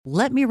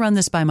"Let me run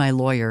this by my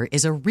lawyer"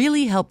 is a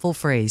really helpful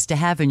phrase to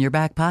have in your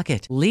back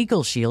pocket.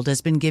 Legal Shield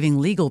has been giving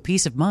legal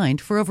peace of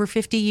mind for over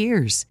 50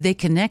 years. They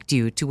connect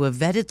you to a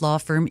vetted law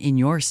firm in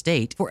your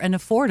state for an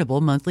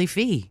affordable monthly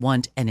fee.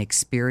 Want an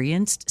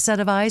experienced set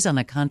of eyes on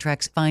a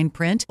contract's fine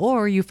print?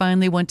 Or you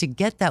finally want to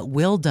get that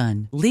will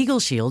done?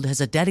 Legal Shield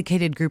has a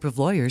dedicated group of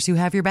lawyers who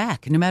have your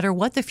back, no matter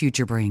what the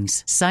future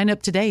brings. Sign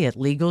up today at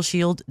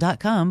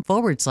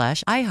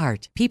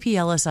LegalShield.com/iHeart.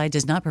 PPLSI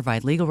does not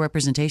provide legal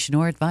representation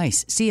or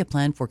advice. See a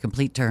plan for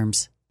complete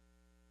terms.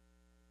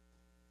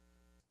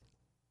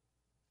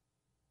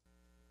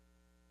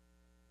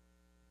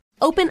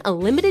 Open a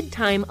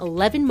limited-time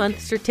 11-month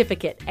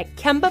certificate at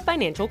Kemba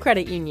Financial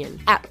Credit Union.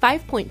 At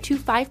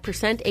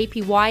 5.25%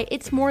 APY,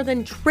 it's more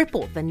than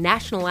triple the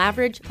national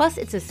average, plus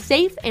it's a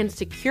safe and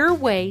secure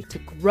way to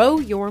grow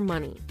your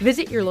money.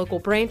 Visit your local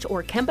branch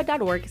or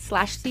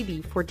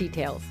kemba.org/cd for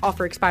details.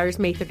 Offer expires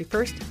May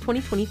 31st,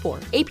 2024.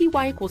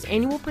 APY equals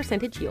annual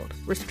percentage yield.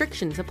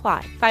 Restrictions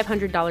apply.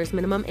 $500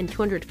 minimum and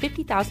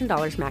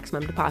 $250,000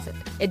 maximum deposit.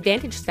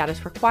 Advantage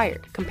status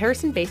required.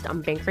 Comparison based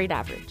on bank rate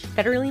average.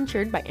 Federally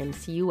insured by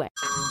NCUA.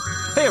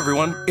 Hey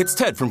everyone, it's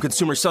Ted from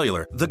Consumer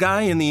Cellular, the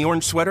guy in the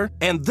orange sweater,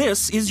 and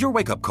this is your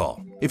wake-up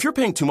call. If you're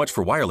paying too much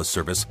for wireless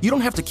service, you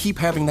don't have to keep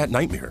having that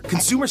nightmare.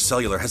 Consumer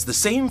Cellular has the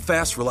same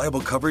fast, reliable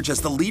coverage as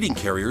the leading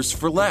carriers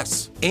for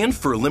less. And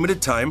for a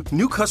limited time,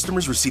 new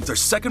customers receive their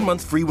second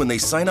month free when they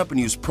sign up and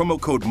use promo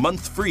code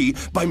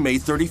MONTHFREE by May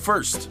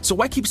 31st. So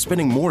why keep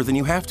spending more than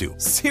you have to?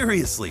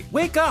 Seriously,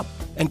 wake up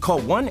and call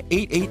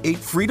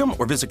 1-888-FREEDOM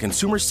or visit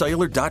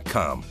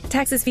consumercellular.com.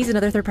 Taxes, fees, and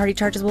other third-party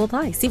charges will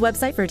apply. See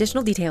website for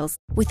additional details.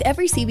 With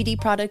every CBD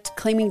product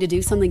claiming to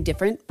do something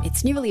different,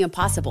 it's nearly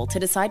impossible to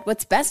decide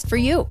what's best for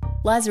you.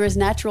 Lazarus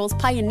Naturals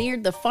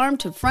pioneered the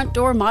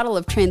farm-to-front-door model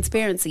of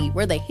transparency,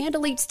 where they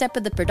handle each step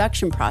of the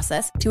production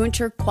process to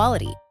ensure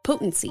quality,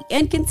 potency,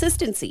 and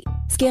consistency.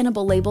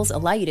 Scannable labels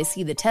allow you to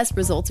see the test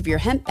results of your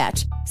hemp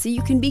batch, so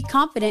you can be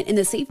confident in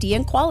the safety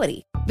and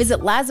quality. Visit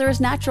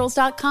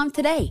LazarusNaturals.com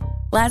today.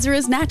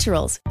 Lazarus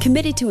Naturals,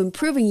 committed to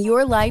improving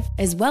your life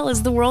as well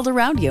as the world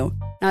around you.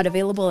 Not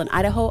available in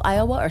Idaho,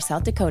 Iowa, or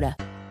South Dakota.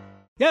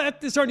 Yeah,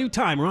 that is our new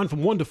time. We're on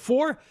from 1 to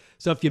 4.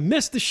 So if you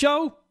missed the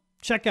show,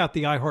 check out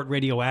the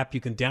iHeartRadio app. You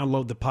can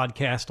download the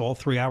podcast. All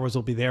 3 hours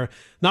will be there.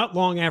 Not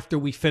long after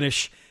we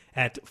finish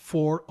at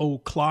 4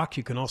 o'clock.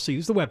 You can also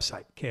use the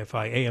website,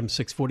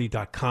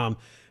 KFIAM640.com,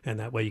 and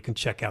that way you can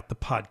check out the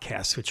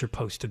podcasts, which are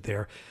posted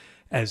there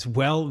as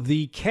well.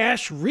 The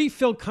cash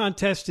refill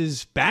contest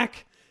is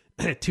back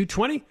at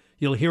 2:20.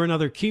 You'll hear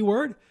another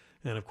keyword,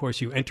 and of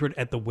course you enter it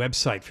at the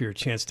website for your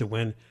chance to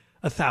win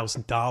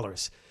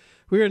 $1,000.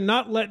 We are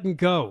not letting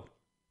go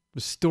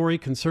the story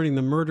concerning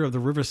the murder of the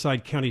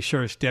Riverside County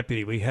Sheriff's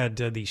deputy. We had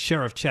the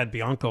Sheriff Chad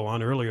Bianco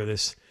on earlier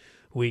this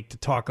week to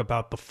talk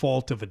about the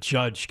fault of a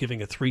judge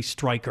giving a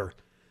 3-striker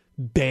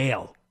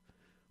bail.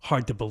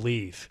 Hard to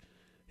believe.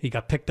 He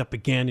got picked up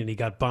again and he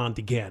got bond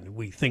again.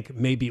 We think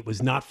maybe it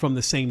was not from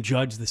the same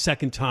judge the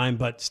second time,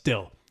 but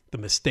still, the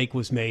mistake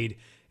was made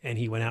and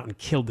he went out and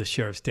killed the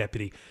sheriff's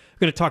deputy. We're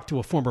going to talk to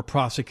a former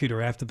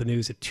prosecutor after the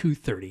news at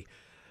 2:30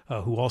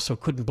 who also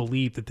couldn't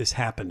believe that this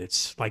happened.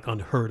 It's like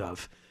unheard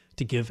of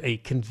to give a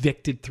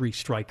convicted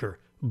 3-striker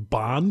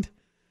bond.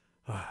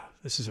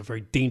 This is a very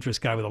dangerous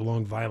guy with a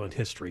long, violent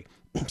history.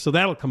 So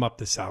that'll come up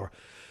this hour.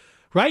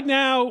 Right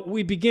now,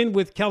 we begin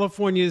with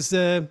California's,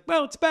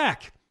 it's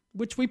back,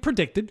 which we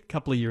predicted a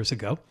couple of years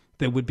ago.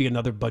 There would be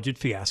another budget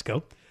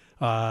fiasco.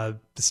 The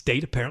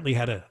state apparently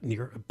had a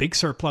big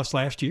surplus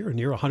last year,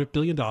 near $100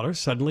 billion.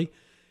 Suddenly,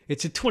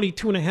 it's a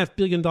 $22.5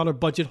 billion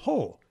budget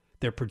hole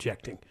they're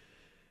projecting.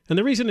 And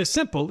the reason is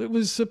simple. It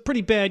was a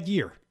pretty bad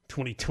year,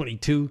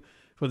 2022,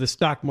 for the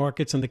stock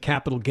markets and the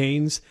capital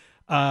gains.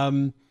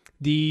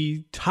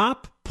 The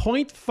top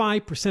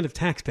 0.5% of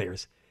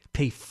taxpayers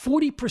pay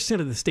 40%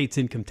 of the state's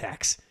income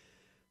tax.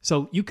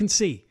 So you can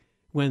see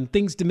when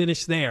things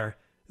diminish there,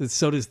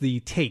 so does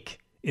the take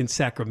in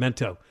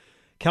Sacramento.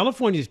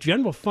 California's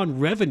general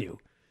fund revenue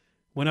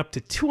went up to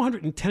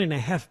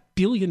 $210.5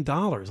 billion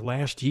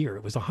last year.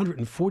 It was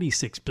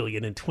 $146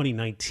 billion in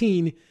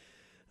 2019.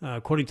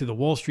 According to the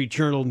Wall Street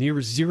Journal,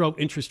 near zero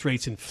interest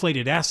rates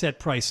inflated asset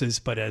prices,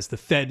 but as the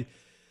Fed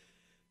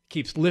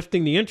keeps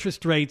lifting the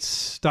interest rates,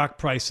 stock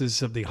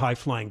prices of the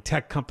high-flying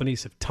tech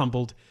companies have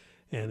tumbled,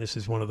 and this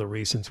is one of the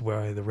reasons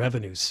why the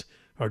revenues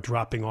are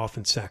dropping off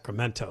in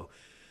Sacramento.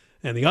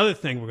 And the other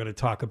thing we're going to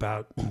talk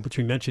about, which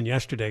we mentioned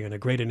yesterday in a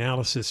great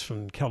analysis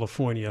from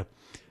California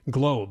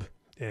Globe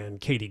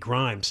and Katie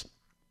Grimes,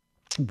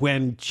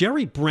 when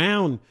Jerry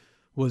Brown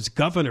was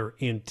governor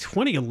in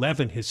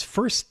 2011, his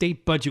first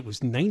state budget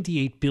was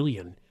 $98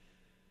 billion.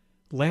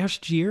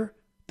 Last year,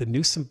 the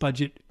Newsom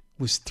budget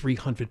was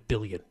 $300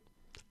 billion.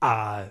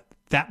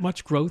 That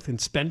much growth in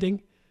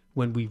spending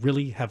when we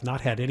really have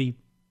not had any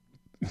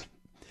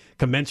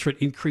commensurate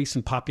increase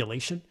in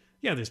population?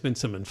 Yeah, there's been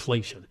some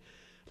inflation.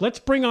 Let's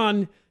bring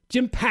on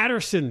Jim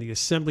Patterson, the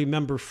assembly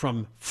member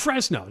from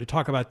Fresno, to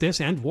talk about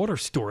this and water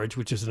storage,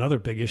 which is another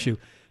big issue.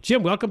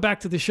 Jim, welcome back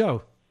to the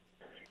show.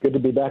 Good to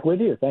be back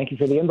with you. Thank you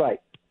for the invite.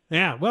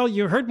 Yeah, well,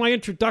 you heard my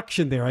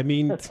introduction there. I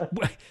mean,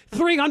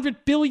 $300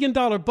 billion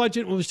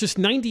budget was just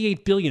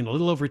 $98 billion a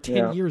little over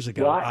 10 years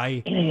ago. Well,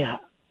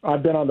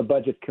 I've been on the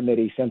budget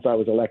committee since I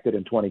was elected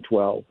in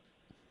 2012,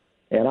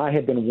 and I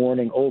had been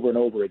warning over and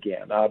over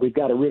again. We've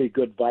got a really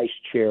good vice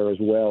chair as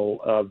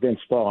well,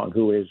 Vince Fong,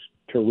 who is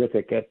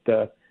terrific at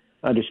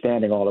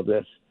understanding all of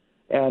this.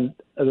 And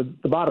the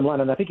bottom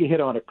line, and I think you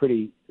hit on it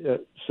pretty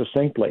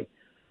succinctly,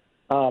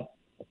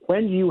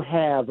 when you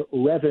have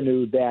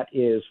revenue that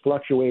is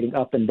fluctuating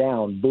up and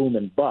down, boom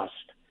and bust,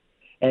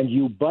 and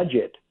you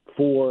budget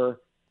for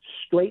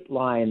straight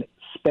line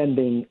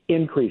spending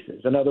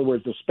increases, in other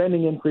words, the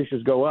spending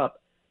increases go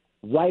up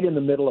right in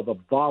the middle of a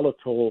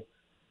volatile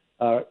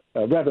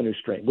revenue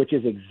stream, which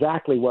is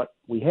exactly what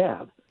we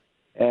have.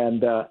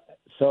 And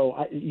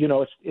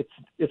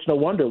it's no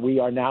wonder we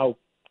are now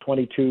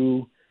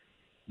 $22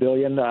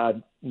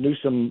 billion.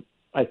 Newsom,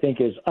 I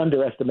think, is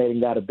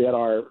underestimating that a bit.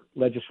 Our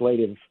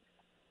legislative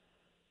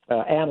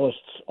analyst's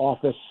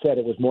office said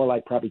it was more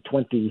like probably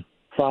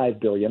 $25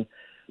 billion.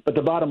 But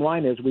the bottom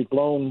line is we've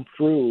blown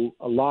through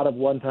a lot of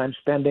one-time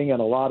spending and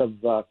a lot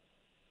of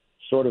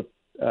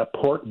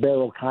pork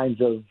barrel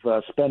kinds of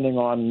spending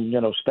on,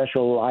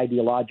 special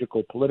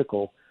ideological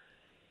political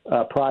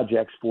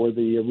projects for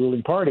the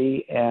ruling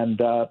party. And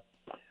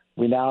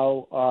we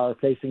now are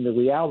facing the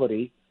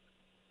reality.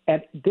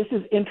 And this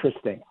is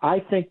interesting. I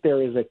think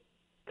there is a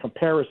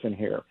comparison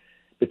here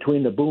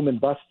between the boom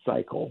and bust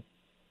cycle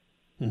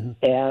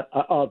and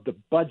of the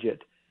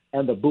budget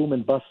and the boom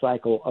and bust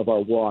cycle of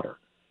our water.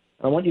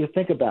 I want you to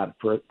think about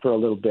it for a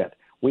little bit.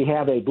 We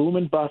have a boom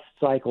and bust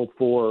cycle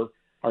for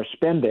our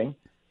spending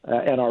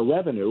and our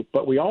revenue,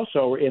 but we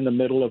also are in the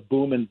middle of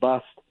boom and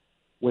bust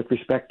with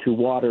respect to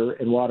water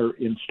and water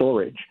in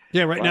storage.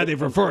 Yeah, right now they've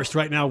reversed.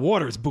 Right now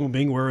water is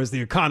booming, whereas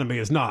the economy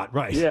is not,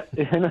 right? Yeah,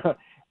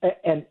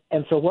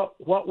 and so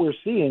what we're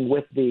seeing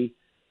with the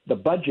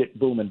budget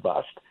boom and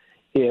bust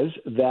is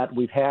that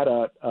we've had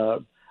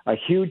a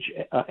huge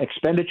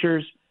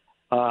expenditures,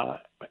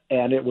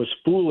 and it was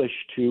foolish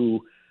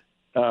to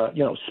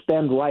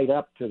spend right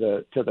up to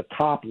the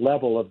top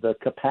level of the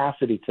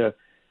capacity to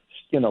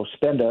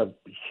spend a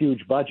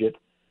huge budget.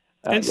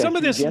 And some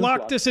of this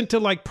locked us into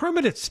like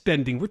permanent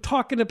spending. We're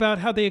talking about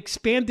how they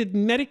expanded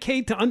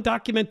Medicaid to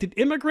undocumented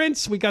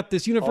immigrants. We got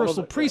this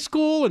universal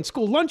preschool and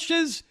school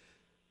lunches.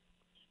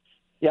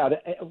 Yeah,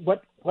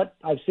 what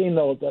I've seen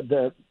though,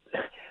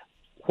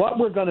 what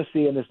we're going to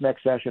see in this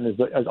next session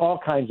is all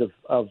kinds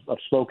of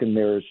smoke and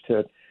mirrors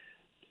to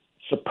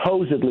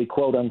supposedly,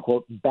 quote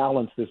unquote,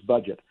 balance this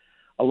budget.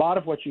 A lot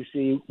of what you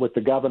see with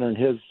the governor and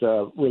his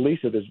release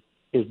of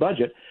his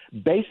budget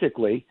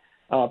basically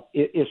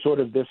is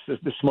sort of this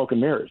smoke and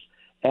mirrors.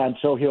 And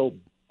so he'll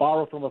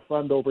borrow from a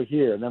fund over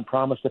here and then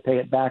promise to pay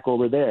it back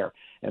over there.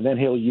 And then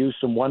he'll use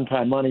some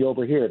one-time money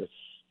over here to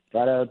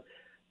try to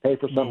pay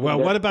for something. Well,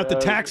 what about the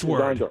tax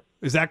word?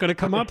 Is that going to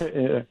come up?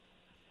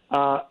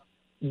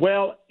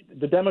 Well,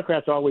 the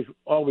Democrats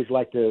always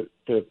like to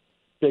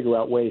figure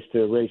out ways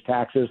to raise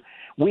taxes.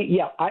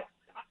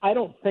 I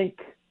don't think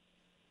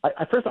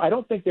I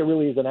don't think there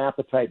really is an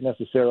appetite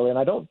necessarily, and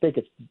I don't think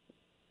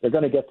they're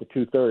going to get to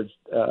 2/3.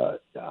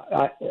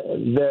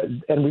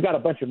 And we've got a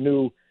bunch of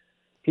new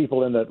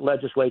people in the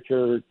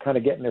legislature kind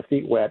of getting their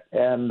feet wet.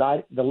 And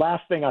the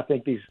last thing I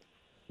think these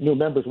new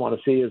members want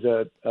to see is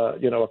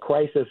a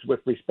crisis with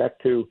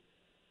respect to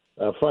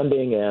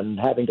funding and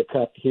having to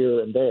cut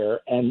here and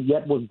there. And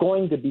yet we're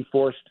going to be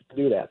forced to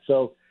do that.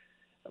 So,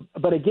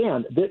 but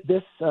again,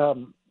 this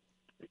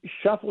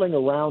shuffling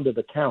around of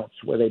accounts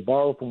where they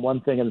borrow from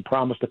one thing and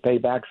promise to pay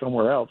back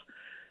somewhere else.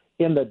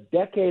 In the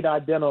decade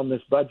I've been on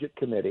this budget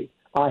committee,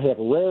 I have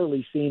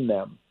rarely seen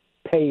them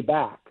pay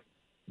back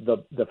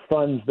the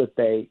funds that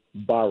they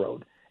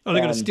borrowed. Oh,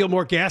 they're going to steal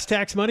more gas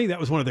tax money? That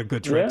was one of their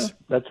good tricks. Yeah,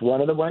 that's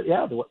one of the ways.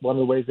 Yeah, one of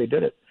the ways they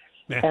did it.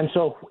 Yeah. And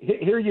so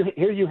here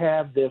you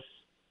have this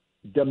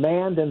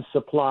demand and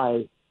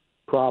supply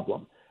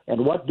problem.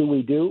 And what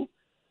do?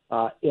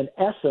 In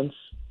essence,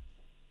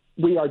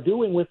 we are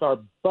doing with our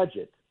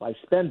budget by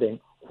spending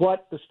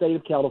what the state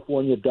of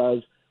California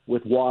does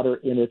with water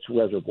in its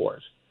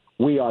reservoirs.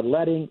 We are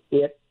letting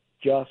it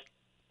just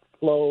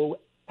flow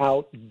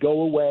out,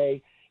 go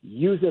away,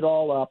 use it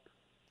all up,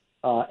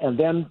 and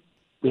then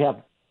we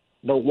have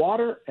no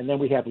water, and then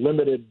we have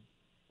limited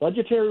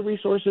budgetary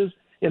resources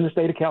in the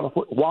state of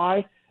California.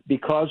 Why?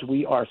 Because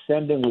we are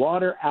sending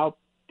water out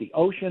the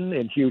ocean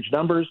in huge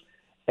numbers,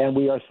 and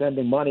we are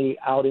sending money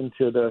out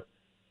into the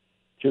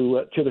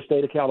to the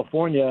state of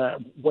California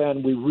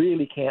when we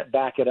really can't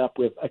back it up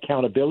with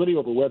accountability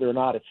over whether or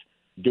not it's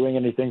doing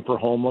anything for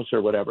homeless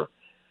or whatever.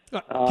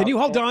 Can you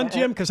hold on,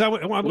 Jim? Because I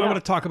want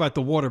to talk about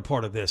the water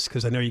part of this,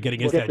 because I know you're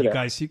getting into that.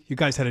 You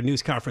guys had a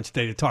news conference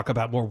today to talk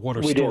about more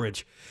water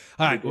storage.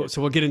 All right,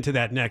 so we'll get into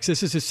that next.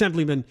 This is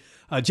Assemblyman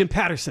Jim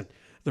Patterson,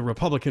 the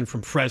Republican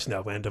from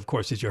Fresno. And, of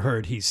course, as you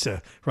heard, he's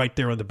right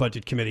there on the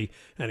Budget Committee.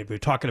 And we're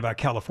talking about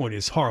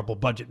California's horrible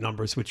budget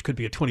numbers, which could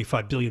be a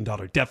 $25 billion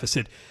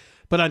deficit.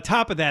 But on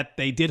top of that,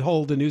 they did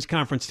hold a news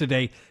conference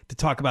today to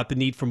talk about the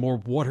need for more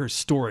water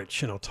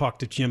storage. And I'll talk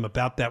to Jim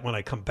about that when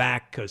I come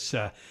back, because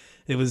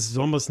it was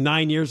almost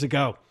 9 years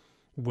ago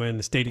when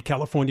the state of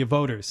California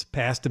voters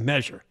passed a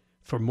measure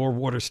for more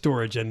water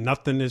storage, and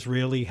nothing has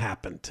really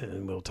happened.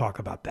 And we'll talk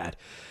about that.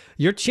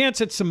 Your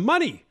chance at some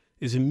money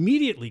is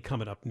immediately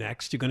coming up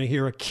next. You're going to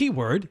hear a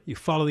keyword. You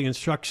follow the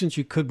instructions,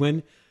 you could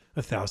win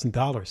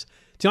 $1,000.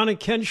 John and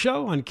Ken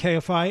Show on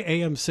KFI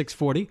AM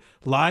 640,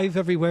 live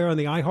everywhere on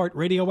the iHeart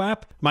Radio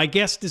app. My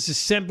guest is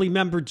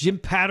Assemblymember Jim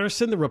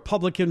Patterson, the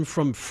Republican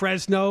from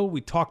Fresno. We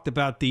talked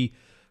about the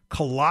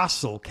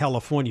colossal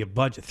California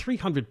budget,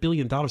 $300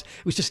 billion.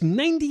 It was just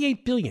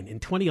 $98 billion in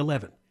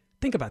 2011.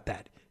 Think about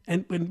that.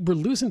 And we're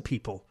losing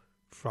people.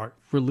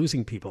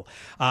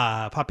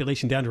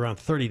 Population down to around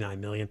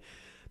 39 million.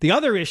 The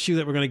other issue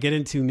that we're going to get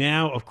into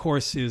now, of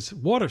course, is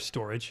water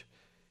storage.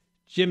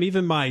 Jim,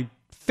 even my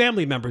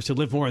family members who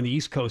live more on the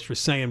East Coast were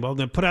saying, well,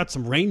 then put out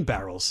some rain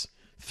barrels.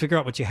 Figure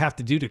out what you have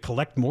to do to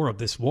collect more of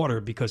this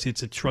water, because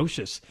it's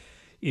atrocious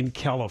in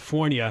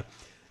California.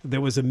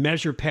 There was a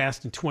measure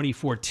passed in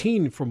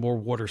 2014 for more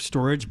water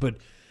storage, but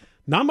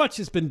not much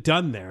has been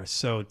done there.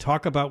 So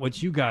talk about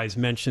what you guys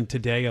mentioned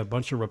today. A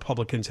bunch of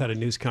Republicans had a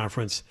news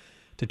conference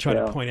to try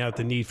to point out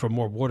the need for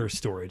more water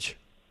storage.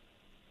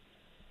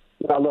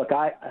 Well, look,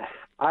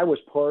 I was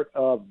part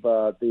of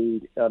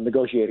the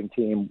negotiating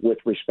team with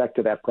respect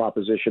to that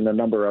proposition, a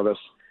number of us.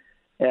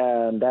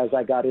 And as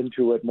I got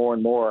into it more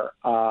and more,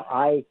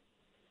 I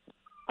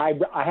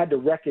had to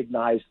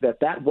recognize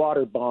that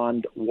water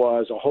bond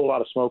was a whole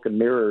lot of smoke and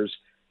mirrors.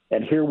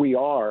 And here we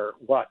are,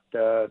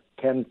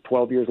 10,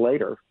 12 years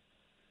later,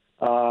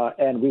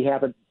 and we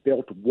haven't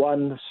built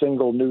one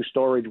single new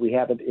storage. We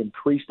haven't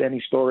increased any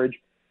storage.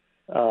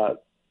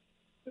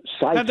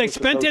 Have they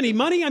spent any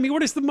money? I mean,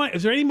 what is the money?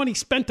 Is there any money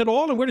spent at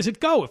all, and where does it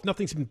go if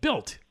nothing's been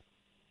built?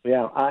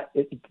 Yeah,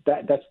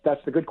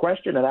 that's the good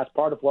question, and that's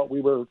part of what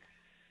we were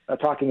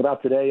talking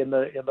about today in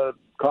the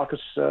caucus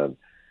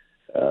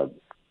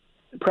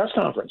press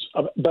conference.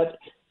 But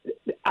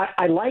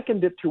I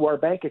likened it to our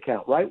bank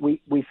account, right?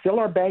 We fill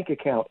our bank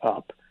account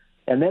up,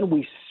 and then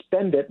we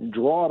spend it and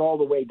draw it all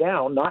the way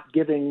down, not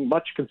giving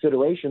much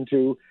consideration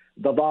to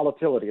the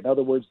volatility. In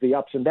other words, the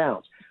ups and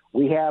downs.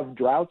 We have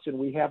droughts and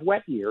we have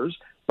wet years,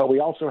 but we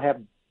also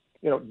have,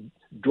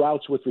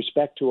 droughts with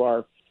respect to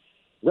our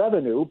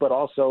revenue, but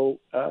also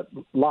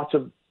lots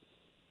of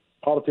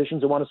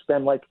politicians who want to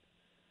spend like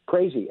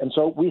crazy. And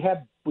so we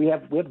have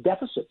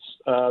deficits,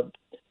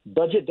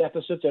 budget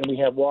deficits, and we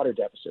have water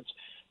deficits.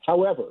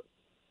 However,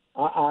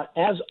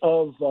 as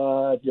of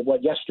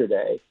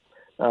yesterday,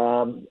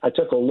 I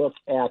took a look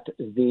at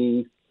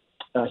the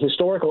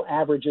historical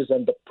averages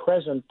and the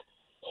present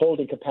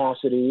holding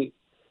capacity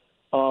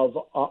of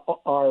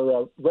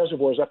our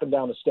reservoirs up and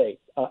down the state.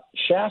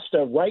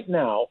 Shasta right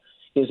now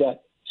is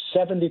at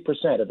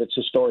 70% of its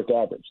historic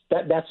average.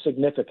 That's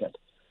significant.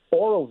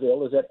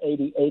 Oroville is at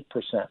 88%.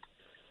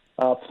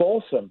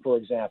 Folsom, for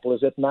example,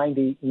 is at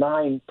 99%.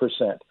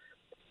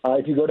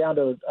 If you go down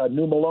to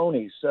New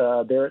Melones,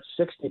 they're at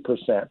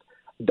 60%.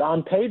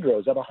 Don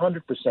Pedro's at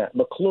 100%.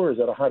 McClure's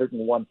at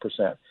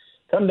 101%.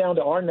 Come down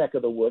to our neck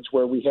of the woods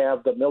where we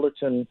have the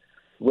Millerton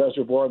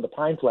Reservoir and the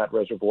Pine Flat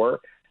Reservoir.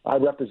 I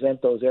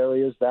represent those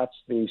areas. That's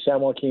the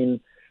San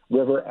Joaquin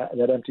River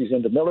that empties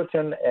into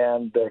Millerton,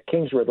 and the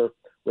Kings River,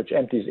 which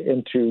empties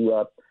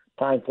into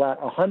Pine Flat.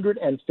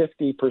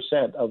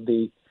 150% of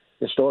the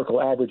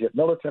historical average at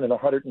Millerton and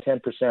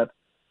 110%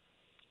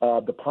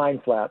 of the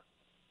Pine Flat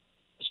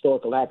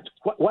historical average.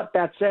 What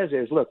that says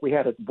is, look, we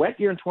had a wet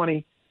year in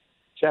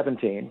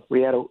 2017.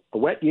 We had a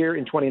wet year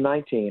in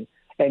 2019,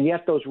 and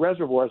yet those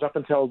reservoirs, up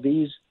until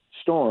these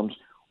storms,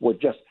 were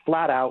just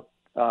flat out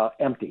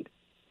emptied.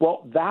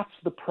 Well, that's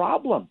the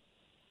problem.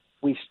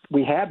 We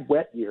had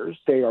wet years.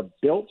 They are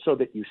built so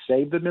that you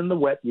save them in the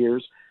wet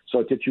years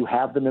so that you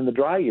have them in the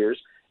dry years.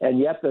 And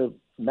yet the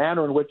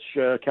manner in which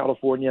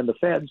California and the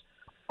feds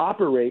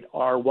operate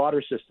our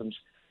water systems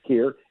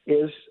here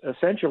is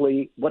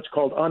essentially what's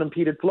called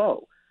unimpeded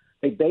flow.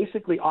 They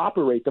basically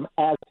operate them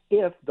as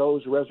if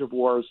those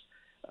reservoirs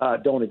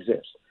don't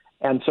exist.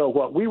 And so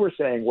what we were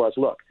saying was,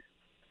 look,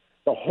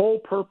 the whole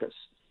purpose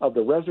of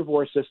the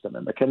reservoir system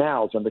and the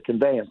canals and the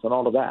conveyance and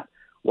all of that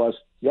was,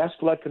 yes,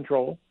 flood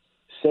control,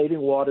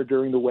 saving water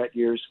during the wet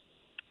years,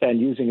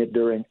 and using it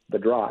during the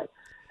dry.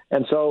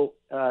 And so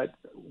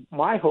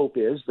my hope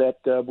is that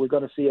we're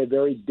going to see a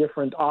very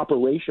different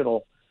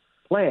operational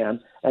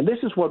plan, and this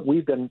is what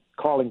we've been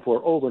calling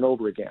for over and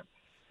over again.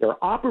 There are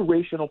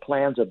operational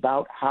plans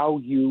about how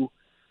you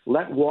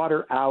let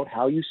water out,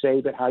 how you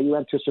save it, how you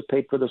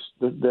anticipate for the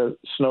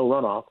snow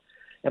runoff.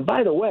 And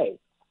by the way,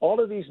 all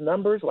of these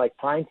numbers, like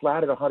Pine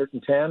Flat at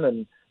 110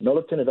 and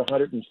Millerton at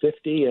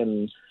 150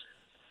 and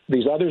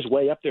these others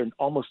way up there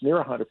almost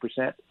near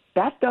 100%,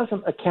 that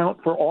doesn't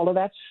account for all of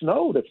that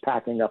snow that's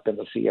packing up in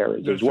the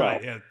Sierras as well.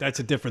 Right. Yeah, that's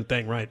a different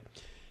thing, right?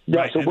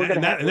 Yeah, right. So we're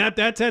going to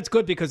that's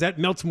good because that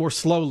melts more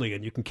slowly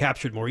and you can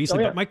capture it more easily.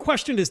 Oh, yeah. But my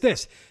question is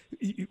this: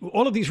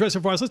 all of these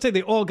reservoirs, let's say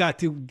they all got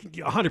to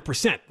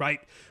 100%, right?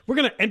 We're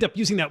going to end up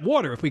using that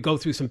water if we go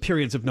through some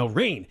periods of no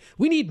rain.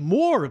 We need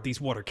more of these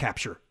water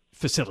capture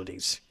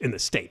facilities in the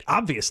state.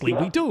 Obviously,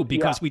 we do,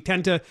 because we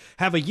tend to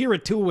have a year or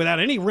two without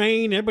any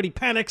rain. Everybody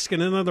panics,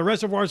 and then the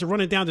reservoirs are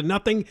running down to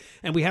nothing,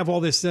 and we have all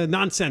this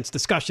nonsense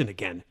discussion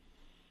again.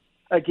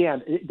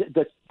 Again,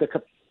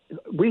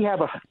 we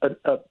have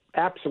a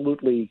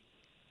absolutely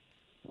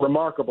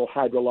remarkable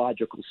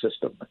hydrological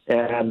system,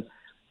 and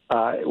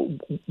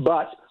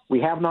but we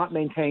have not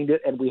maintained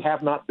it, and we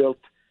have not built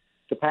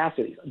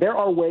capacity. There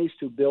are ways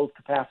to build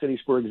capacities,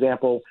 for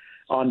example,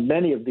 on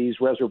many of these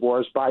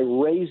reservoirs by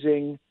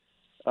raising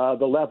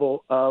the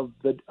level of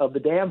the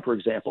dam, for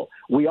example.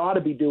 We ought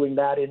to be doing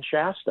that in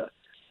Shasta,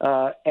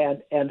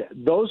 and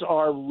those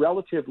are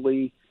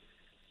relatively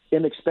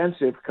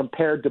inexpensive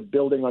compared to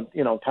building an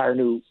entire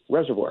new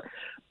reservoir.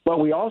 But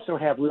we also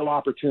have real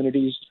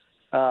opportunities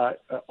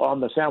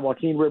on the San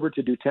Joaquin River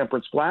to do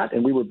Temperance Flat,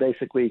 and we were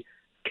basically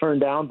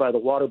turned down by the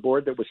water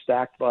board that was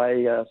stacked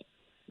by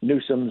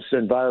Newsom's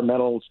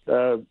environmental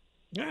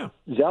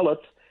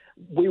zealots.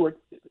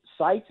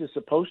 Sites is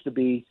supposed to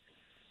be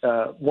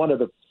one of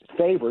the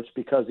favorites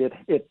because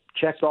it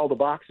checks all the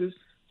boxes.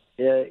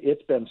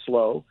 It's been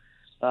slow,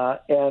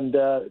 but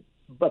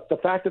the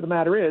fact of the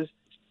matter is,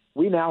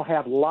 we now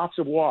have lots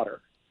of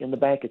water in the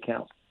bank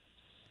account.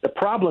 The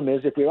problem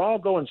is if we all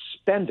go and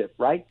spend it,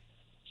 right?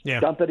 Yeah.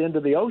 Dump it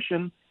into the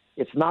ocean.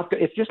 It's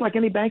just like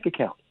any bank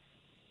account.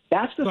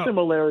 That's the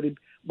similarity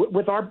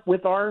with our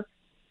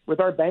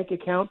bank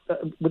account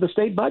with the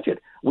state budget.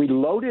 We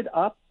load it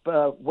up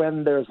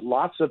when there's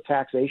lots of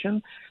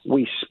taxation.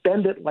 We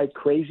spend it like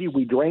crazy.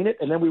 We drain it,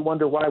 and then we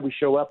wonder why we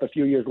show up a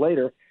few years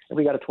later and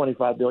we got a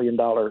 $25 billion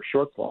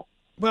shortfall.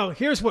 Well,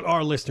 here's what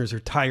our listeners are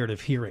tired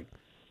of hearing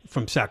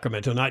from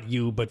Sacramento, not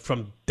you, but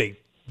from the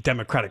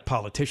Democratic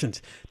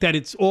politicians, that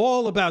it's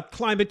all about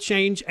climate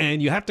change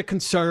and you have to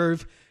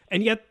conserve,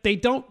 and yet they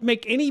don't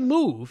make any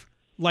move,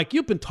 like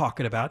you've been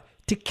talking about,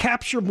 to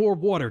capture more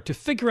water, to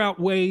figure out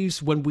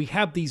ways when we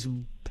have these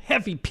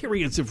heavy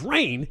periods of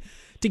rain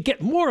to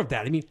get more of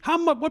that. I mean,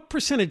 what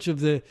percentage of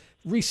the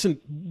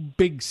recent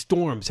big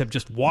storms have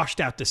just washed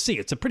out to sea?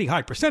 It's a pretty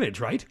high percentage,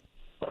 right?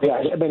 Yeah,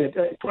 I mean, in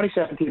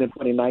 2017 and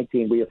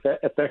 2019, we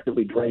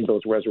effectively drained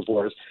those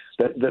reservoirs.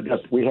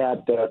 That we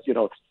had,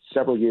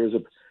 several years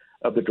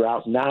of the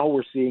drought. Now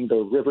we're seeing the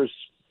rivers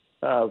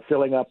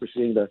filling up. We're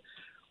seeing the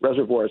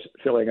reservoirs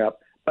filling up.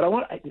 But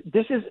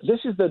this is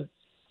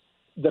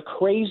the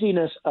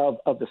craziness of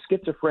the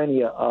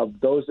schizophrenia of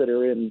those that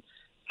are in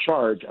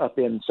charge up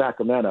in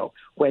Sacramento.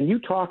 When you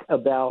talk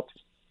about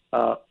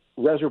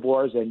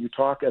reservoirs and you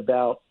talk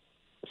about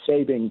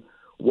saving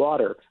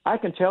water, I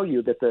can tell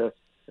you that the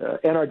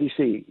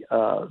NRDC,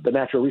 the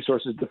Natural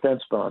Resources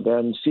Defense Fund,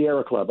 and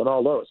Sierra Club, and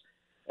all those,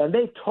 and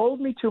they've told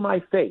me to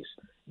my face,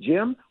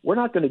 Jim, we're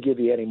not going to give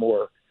you any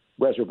more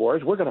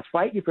reservoirs. We're going to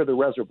fight you for the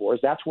reservoirs.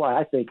 That's why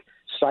I think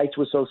Sites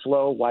was so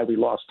slow, why we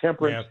lost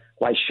Temperance,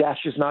 why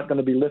Shash is not going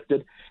to be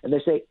lifted. And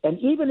they say, and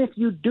even if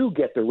you do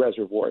get the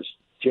reservoirs,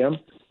 Jim,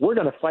 we're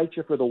going to fight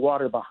you for the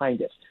water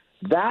behind it.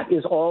 That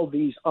is all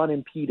these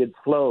unimpeded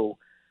flow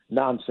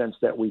nonsense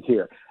that we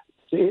hear.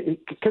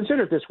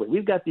 Consider it this way.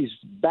 We've got these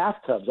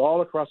bathtubs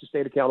all across the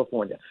state of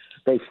California.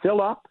 They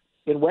fill up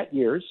in wet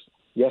years.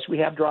 Yes, we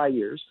have dry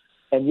years.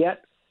 And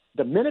yet,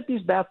 the minute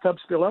these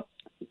bathtubs fill up,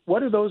 what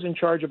do those in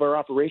charge of our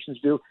operations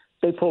do?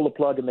 They pull the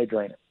plug and they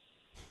drain it.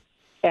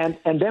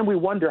 And then we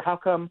wonder how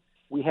come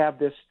we have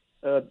this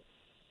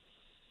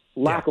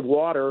lack of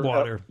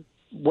water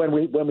when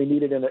we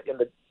need it in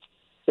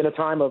a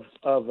time of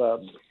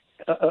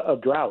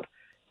drought.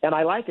 And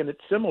I liken it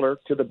similar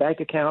to the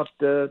bank account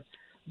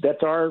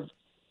that's our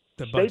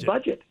state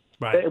budget.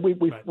 Right.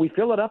 We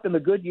fill it up in the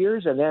good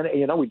years, and then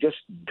we just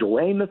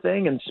drain the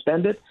thing and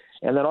spend it,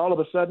 and then all of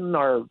a sudden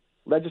our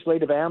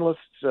legislative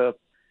analysts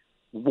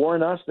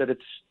warn us that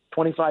it's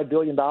 $25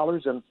 billion,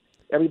 and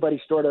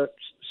everybody sort of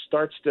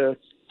starts to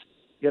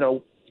get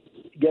a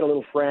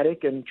little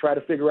frantic and try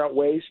to figure out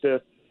ways to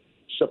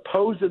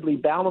supposedly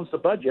balance the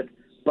budget,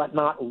 but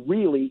not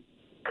really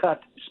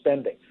cut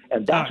spending.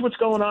 And that's what's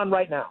going on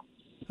right now.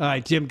 All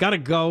right, Jim, got to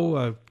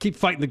go. Keep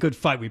fighting the good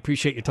fight. We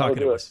appreciate you talking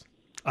to us.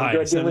 All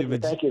right,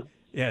 thank you.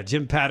 Yeah,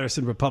 Jim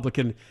Patterson,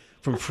 Republican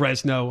from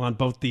Fresno, on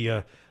both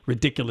the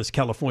ridiculous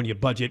California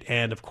budget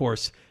and, of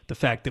course, the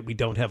fact that we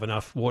don't have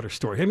enough water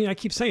storage. I mean, I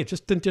keep saying,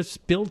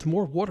 just build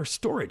more water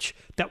storage.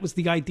 That was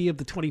the idea of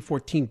the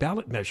 2014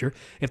 ballot measure.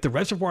 If the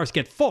reservoirs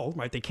get full,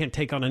 right, they can't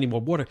take on any more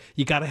water,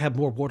 you got to have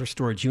more water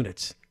storage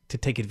units to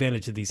take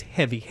advantage of these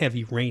heavy,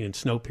 heavy rain and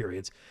snow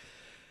periods.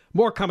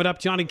 More coming up.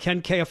 John and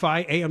Ken,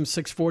 KFI, AM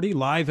 640,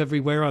 live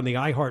everywhere on the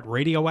iHeart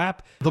Radio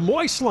app. The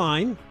Moist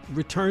Line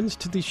returns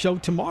to the show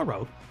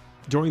tomorrow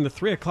during the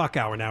 3 o'clock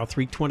hour now,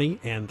 3:20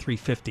 and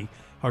 3:50.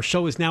 Our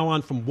show is now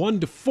on from 1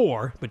 to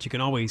 4, but you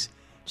can always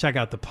check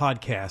out the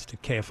podcast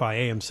at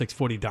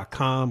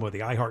KFIAM640.com or the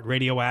iHeart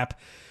Radio app.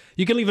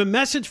 You can leave a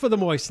message for the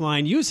Moist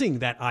Line using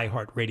that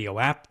iHeart Radio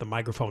app, the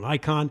microphone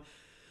icon,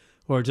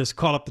 or just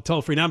call up the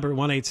toll-free number,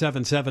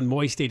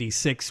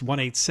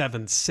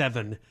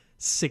 1-877-MOIST-86,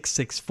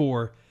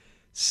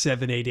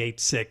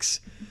 1-877-664-7886.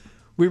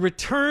 We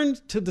return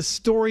to the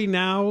story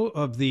now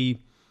of the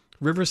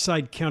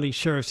Riverside County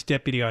Sheriff's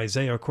Deputy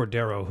Isaiah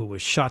Cordero, who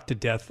was shot to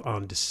death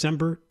on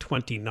December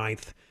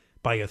 29th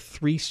by a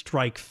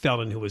three-strike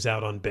felon who was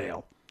out on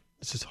bail.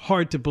 This is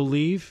hard to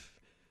believe.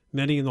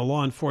 Many in the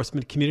law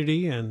enforcement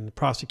community and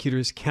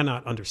prosecutors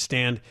cannot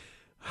understand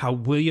how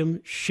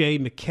William Shea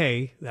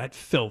McKay, that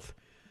filth,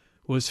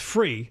 was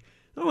free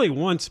not only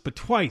once but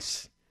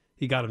twice.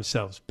 He got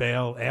himself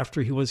bail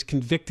after he was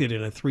convicted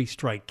in a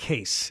three-strike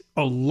case.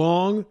 A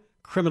long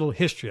criminal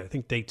history, I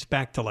think dates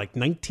back to like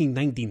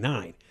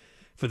 1999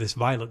 for this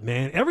violent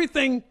man.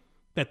 Everything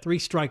that three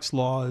strikes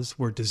laws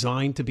were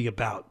designed to be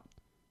about.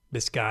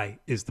 This guy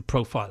is the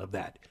profile of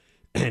that,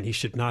 and he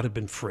should not have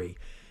been free.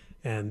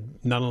 And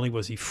not only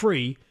was he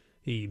free,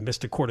 he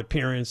missed a court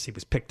appearance, he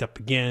was picked up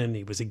again,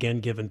 he was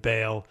again given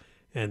bail,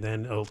 and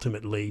then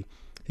ultimately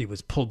he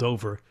was pulled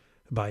over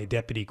by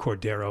Deputy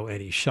Cordero,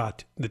 and he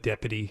shot the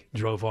deputy,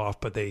 drove off,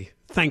 but they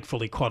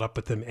thankfully caught up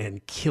with him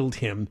and killed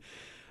him.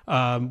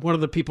 One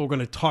of the people we're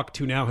going to talk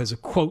to now has a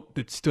quote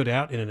that stood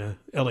out in a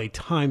LA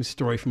Times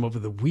story from over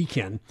the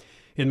weekend.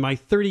 In my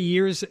 30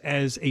 years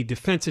as a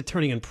defense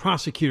attorney and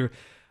prosecutor,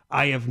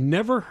 I have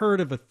never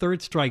heard of a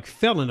third-strike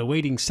felon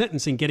awaiting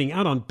sentencing getting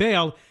out on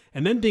bail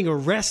and then being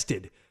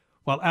arrested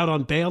while out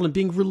on bail and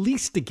being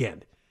released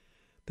again.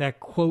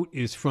 That quote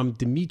is from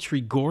Dimitri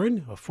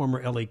Gorin, a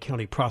former LA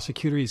County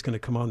prosecutor. He's going to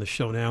come on the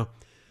show now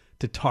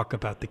to talk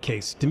about the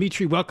case.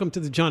 Dimitri, welcome to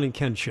the John and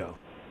Ken Show.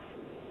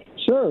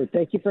 Sure.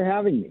 Thank you for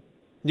having me.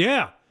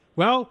 Yeah.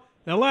 Well,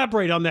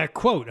 elaborate on that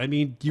quote. I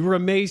mean, you were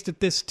amazed at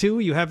this too?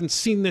 You haven't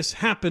seen this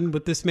happen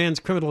with this man's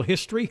criminal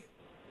history?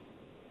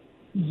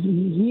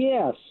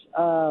 Yes.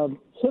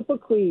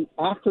 Typically,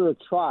 after a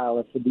trial,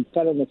 if the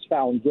defendant is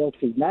found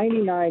guilty,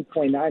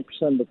 99.9%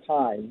 of the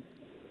time,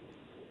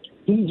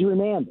 he's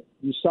remanded.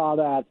 You saw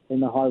that in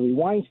the Harvey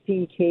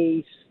Weinstein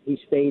case. He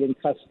stayed in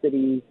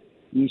custody.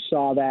 You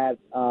saw that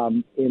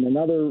in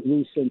another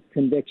recent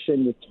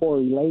conviction with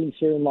Tory Lanez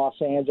here in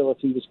Los Angeles.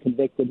 He was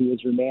convicted. He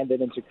was remanded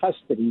into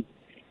custody.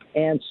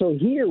 And so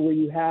here, where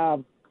you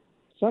have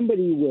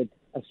somebody with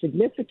a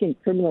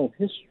significant criminal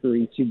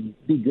history to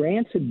be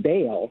granted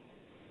bail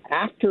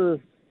after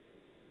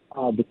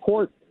the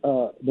court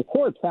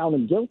found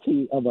him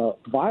guilty of a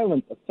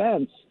violent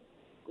offense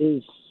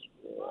is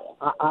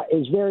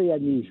very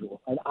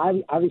unusual. And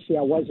obviously,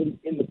 I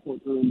wasn't in the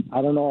courtroom.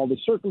 I don't know all the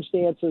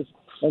circumstances,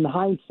 and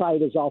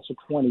hindsight is also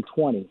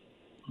 20/20.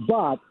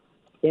 But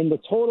in the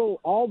total,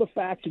 all the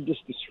facts you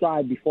just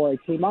described before I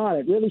came on,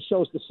 it really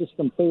shows the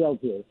system failed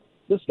here.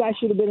 This guy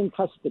should have been in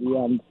custody,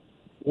 and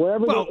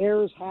wherever the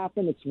errors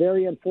happen, it's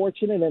very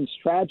unfortunate, and it's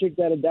tragic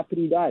that a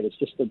deputy died. It's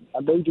just a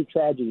major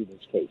tragedy in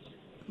this case.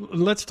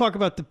 Let's talk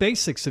about the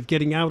basics of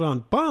getting out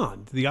on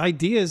bond. The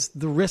idea is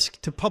the risk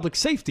to public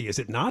safety, is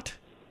it not?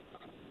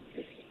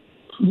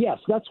 Yes,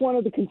 that's one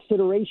of the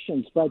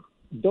considerations, but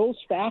those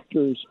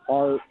factors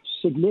are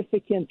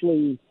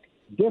significantly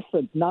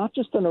different, not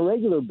just in a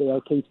regular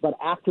bail case, but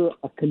after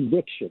a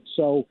conviction.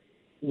 So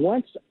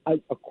once a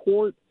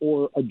court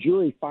or a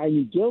jury find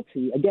you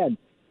guilty, again,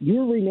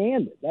 you're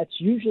remanded. That's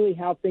usually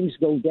how things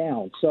go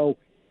down. So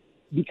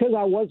because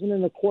I wasn't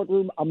in the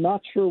courtroom, I'm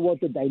not sure what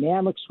the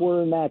dynamics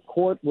were in that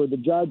court where the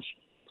judge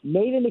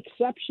made an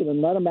exception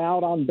and let him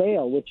out on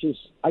bail, which is,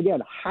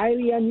 again,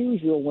 highly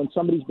unusual when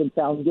somebody's been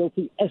found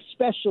guilty,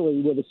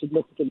 especially with a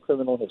significant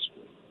criminal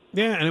history.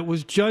 Yeah, and it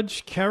was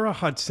Judge Kara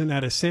Hudson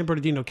out of San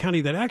Bernardino County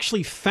that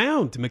actually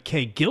found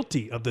McKay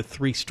guilty of the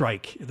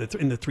three-strike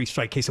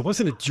case. It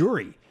wasn't a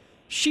jury.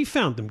 She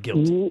found him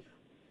guilty.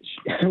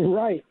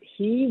 Right.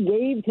 He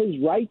waived his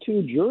right to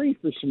a jury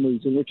for some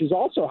reason, which is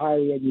also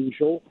highly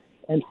unusual.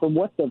 And from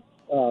what the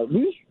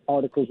news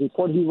articles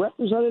reported, he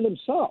represented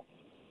himself,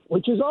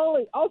 which is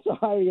also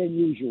highly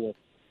unusual.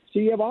 So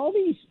you have all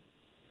these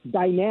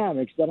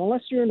dynamics that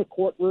unless you're in the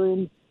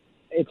courtroom,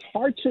 it's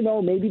hard to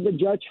know. Maybe the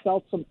judge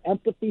felt some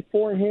empathy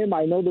for him.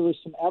 I know there was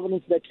some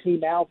evidence that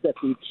came out that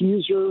the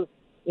accuser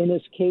in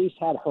this case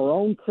had her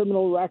own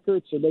criminal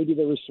record, so maybe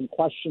there was some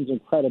questions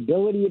of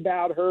credibility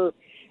about her.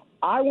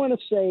 I want to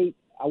say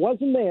I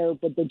wasn't there,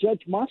 but the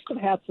judge must have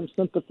had some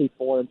sympathy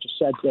for him to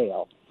set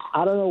bail.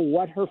 I don't know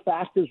what her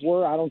factors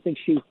were. I don't think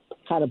she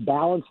kind of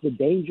balanced the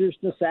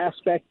dangerousness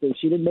aspect.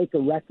 She didn't make a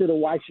record of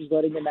why she's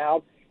letting him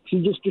out.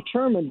 She just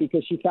determined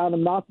because she found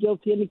him not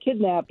guilty of the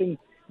kidnapping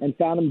and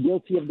found him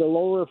guilty of the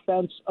lower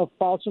offense of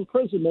false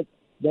imprisonment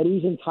that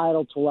he's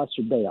entitled to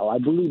lesser bail. I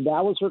believe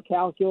that was her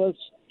calculus.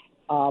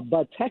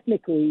 But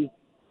technically,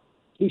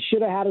 he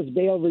should have had his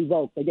bail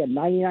revoked. Again,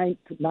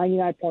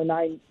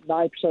 99.99%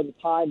 of the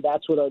time,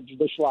 that's what a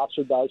judicial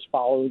officer does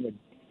following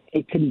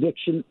a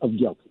conviction of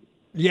guilty.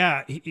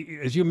 Yeah,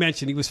 as you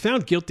mentioned, he was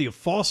found guilty of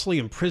falsely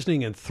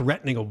imprisoning and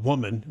threatening a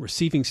woman,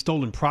 receiving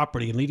stolen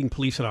property, and leading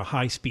police on a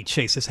high-speed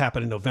chase. This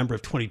happened in November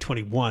of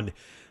 2021.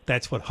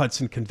 That's what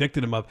Hudson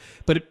convicted him of.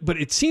 But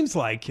it seems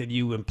like, and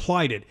you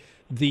implied it,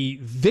 The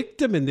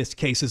victim in this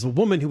case is a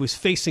woman who was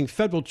facing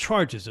federal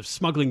charges of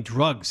smuggling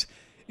drugs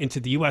into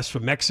the U.S.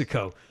 from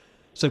Mexico.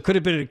 So it could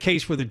have been a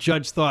case where the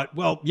judge thought,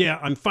 well, yeah,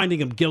 I'm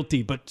finding him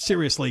guilty, but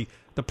seriously,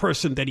 the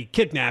person that he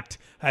kidnapped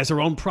has her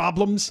own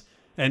problems.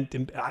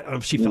 And I don't know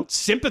if she felt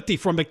sympathy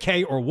for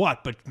McKay or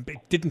what, but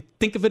didn't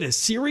think of it as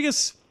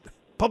serious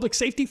public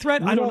safety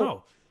threat. I don't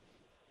know.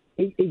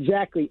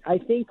 Exactly. I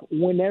think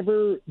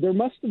whenever there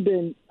must have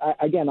been,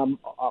 again, I'm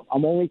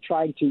only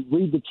trying to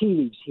read the tea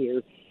leaves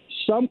here,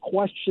 some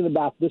question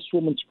about this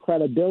woman's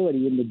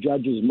credibility in the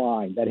judge's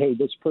mind that, hey,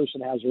 this person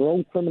has her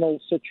own criminal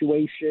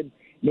situation.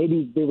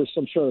 Maybe there was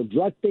some sort of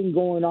drug thing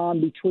going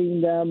on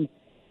between them.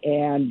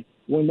 And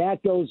when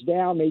that goes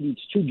down, maybe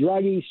it's two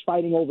druggies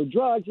fighting over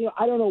drugs.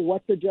 I don't know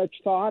what the judge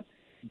thought,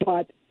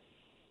 but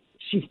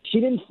she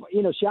didn't,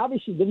 she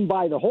obviously didn't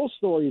buy the whole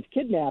story of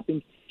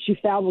kidnapping. She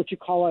found what you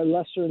call a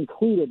lesser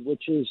included,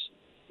 which is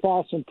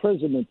false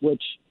imprisonment,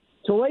 which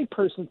to a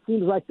layperson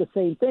seems like the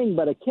same thing,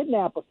 but a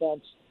kidnap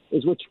offense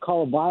is what you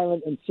call a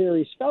violent and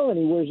serious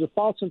felony, whereas a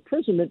false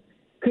imprisonment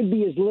could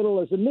be as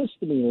little as a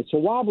misdemeanor. It's a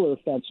wobbler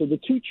offense. So the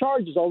two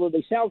charges, although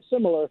they sound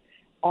similar,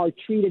 are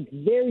treated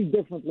very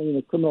differently in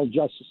the criminal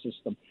justice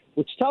system,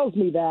 which tells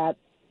me that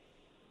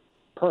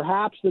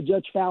perhaps the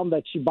judge found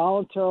that she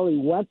voluntarily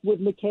went with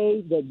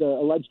McKay, that the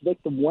alleged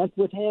victim went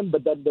with him,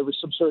 but then there was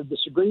some sort of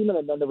disagreement,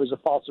 and then there was a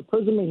false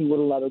imprisonment. He would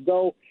have let her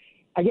go.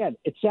 Again,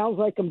 it sounds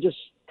like I'm just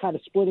kind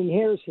of splitting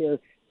hairs here,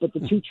 but the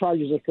two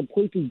charges are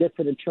completely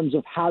different in terms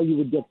of how you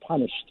would get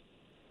punished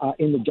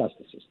in the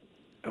justice system.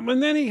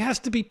 And then he has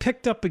to be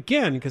picked up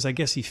again because I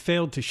guess he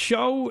failed to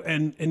show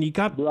and he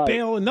got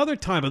bail another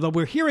time. Although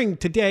we're hearing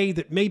today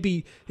that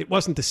maybe it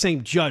wasn't the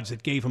same judge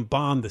that gave him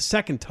bond the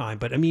second time.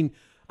 But I mean,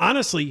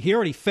 honestly, he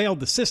already failed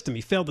the system.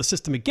 He failed the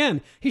system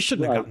again. He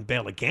shouldn't have gotten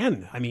bail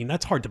again. I mean,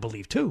 that's hard to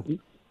believe too.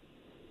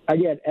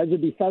 Again, as a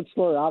defense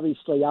lawyer,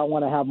 obviously I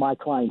want to have my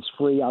clients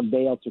free on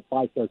bail to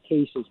fight their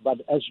cases. But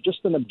as just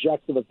an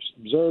objective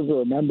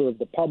observer, a member of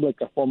the public,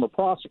 a former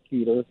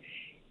prosecutor,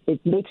 it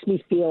makes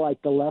me feel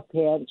like the left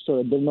hand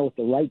sort of didn't know what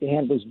the right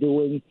hand was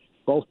doing.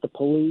 Both the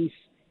police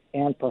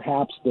and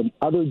perhaps the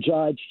other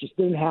judge just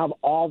didn't have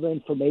all the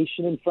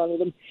information in front of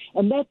them.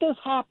 And that does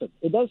happen.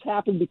 It does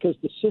happen because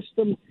the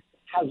system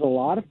has a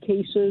lot of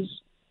cases.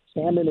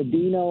 San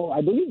Bernardino,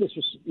 I believe this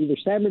was either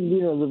San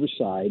Bernardino or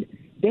Riverside,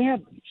 they have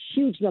a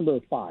huge number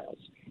of files.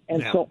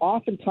 And so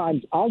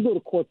oftentimes I'll go to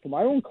court for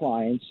my own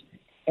clients,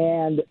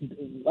 and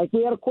like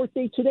we had a court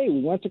date today.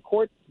 We went to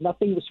court,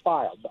 nothing was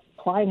filed. The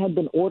client had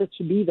been ordered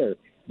to be there.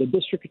 The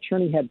district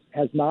attorney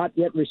has not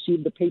yet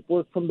received the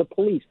paperwork from the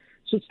police.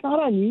 So it's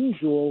not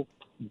unusual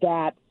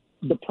that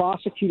the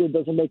prosecutor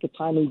doesn't make a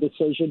timely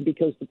decision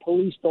because the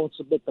police don't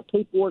submit the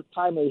paperwork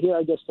timely. Here,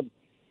 I guess the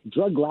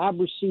drug lab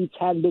receipts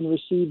hadn't been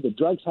received. The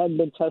drugs hadn't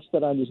been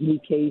tested on his new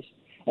case.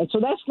 And so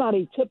that's not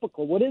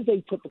atypical. What is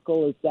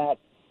atypical is that,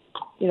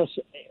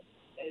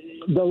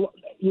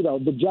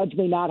 the judge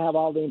may not have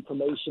all the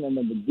information, and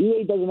then the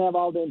DA doesn't have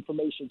all the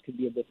information. It could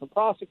be a different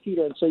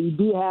prosecutor. And so you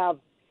do have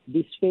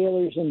these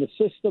failures in the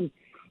system.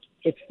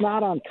 It's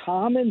not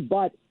uncommon,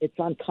 but it's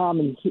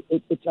uncommon.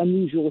 It's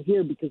unusual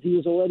here because he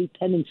was already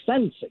pending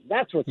sentencing.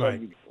 That's what's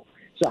unusual.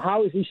 So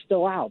how is he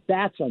still out?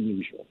 That's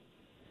unusual.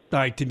 All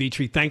right,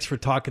 Dimitri, thanks for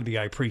talking to me.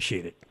 I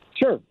appreciate it.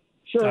 Sure,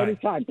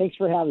 anytime. Thanks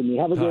for having me.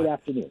 Have a great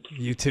afternoon.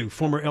 You too.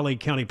 Former L.A.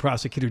 County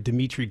Prosecutor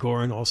Dimitri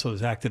Gorin also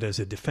has acted as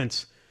a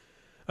defense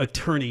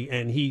attorney,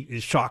 and he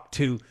is shocked,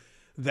 too,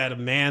 that a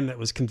man that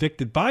was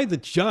convicted by the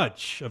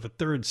judge of a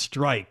third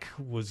strike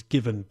was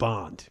given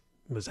bond,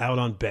 was out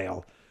on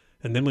bail.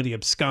 And then when he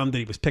absconded,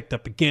 he was picked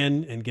up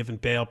again and given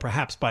bail,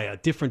 perhaps by a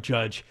different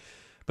judge.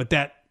 But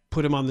that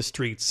put him on the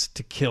streets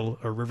to kill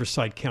a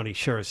Riverside County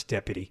Sheriff's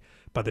deputy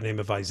by the name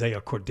of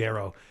Isaiah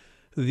Cordero.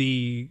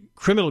 The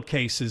criminal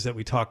cases that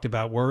we talked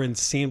about were in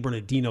San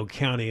Bernardino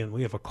County, and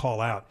we have a call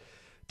out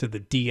to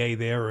the DA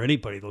there or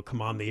anybody that'll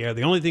come on the air.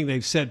 The only thing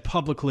they've said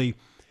publicly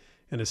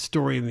in a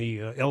story in the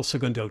El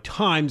Segundo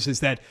Times is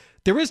that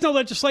there is no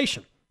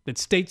legislation that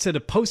states that a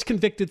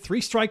post-convicted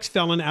three-strikes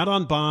felon out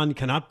on bond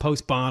cannot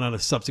post bond on a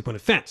subsequent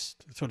offense,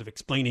 sort of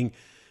explaining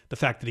the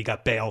fact that he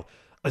got bail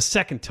a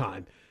second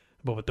time.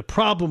 But what the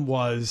problem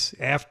was,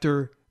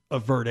 after a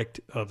verdict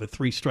of a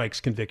three-strikes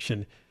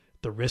conviction,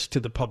 the risk to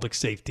the public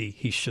safety,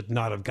 he should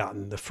not have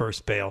gotten the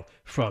first bail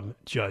from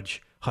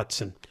Judge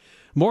Hudson.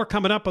 More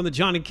coming up on the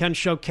John and Ken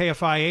Show,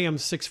 KFI AM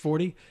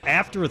 640.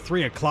 After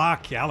 3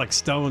 o'clock, Alex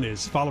Stone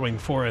is following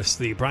for us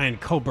the Bryan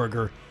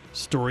Kohberger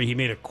story. He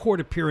made a court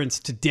appearance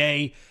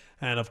today,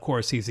 and of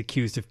course, he's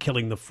accused of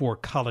killing the 4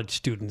 college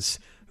students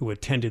who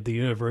attended the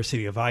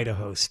University of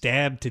Idaho,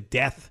 stabbed to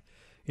death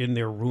in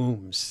their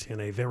rooms in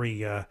a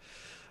very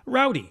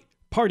rowdy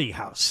party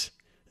house.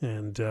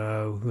 And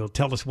he'll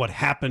tell us what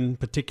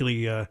happened.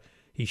 Particularly,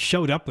 he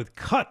showed up with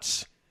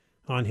cuts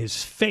on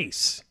his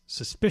face,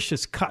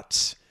 suspicious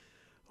cuts.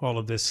 All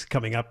of this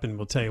coming up, and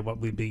we'll tell you what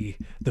would be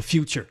the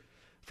future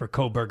for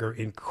Kohberger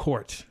in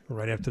court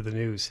right after the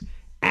news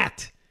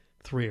at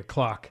 3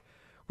 o'clock.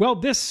 Well,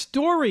 this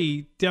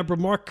story, Deborah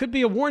Mark, could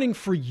be a warning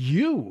for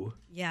you.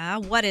 Yeah,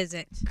 what is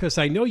it? Because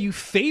I know you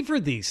favor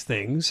these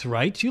things,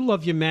 right? You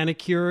love your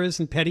manicures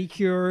and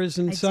pedicures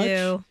and such.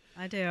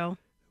 I do.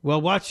 Well,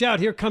 watch out.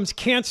 Here comes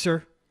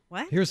cancer.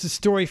 What? Here's the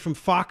story from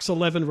Fox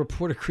 11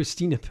 reporter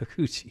Christina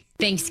Pacucci.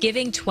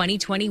 Thanksgiving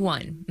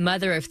 2021.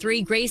 Mother of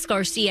 3, Grace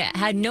Garcia,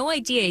 had no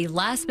idea a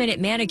last-minute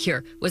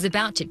manicure was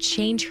about to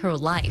change her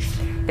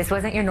life. This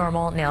wasn't your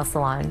normal nail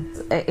salon.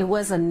 It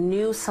was a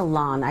new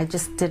salon. I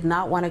just did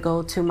not want to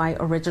go to my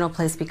original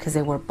place because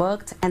they were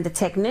booked. And the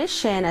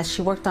technician, as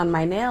she worked on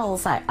my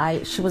nails,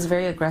 she was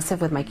very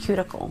aggressive with my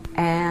cuticle.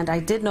 And I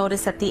did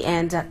notice at the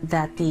end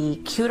that the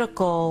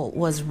cuticle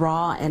was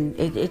raw and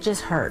it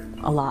just hurt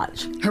a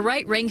lot. Her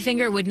right ring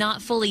finger would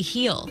not fully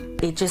heal.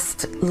 It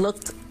just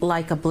looked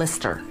like a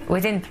blister.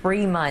 Within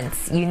 3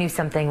 months, you knew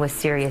something was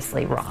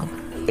seriously wrong.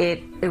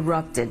 It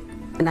erupted,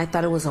 and I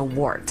thought it was a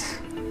wart.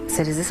 I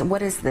said,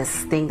 what is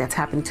this thing that's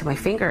happened to my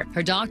finger?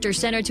 Her doctor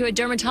sent her to a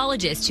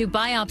dermatologist who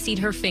biopsied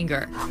her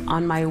finger.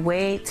 On my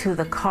way to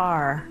the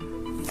car,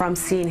 from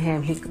seeing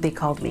him, they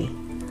called me.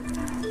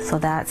 So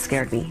that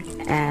scared me.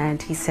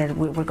 And he said,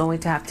 we're going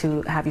to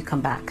have you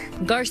come back.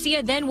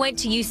 Garcia then went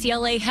to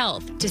UCLA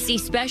Health to see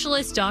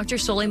specialist Dr.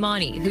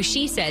 Soleimani, who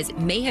she says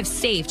may have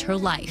saved her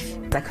life.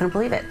 I couldn't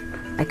believe it.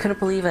 I couldn't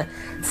believe it.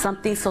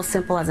 Something so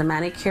simple as a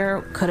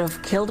manicure could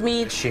have killed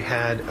me. She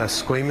had a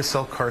squamous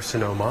cell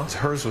carcinoma.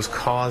 Hers was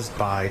caused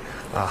by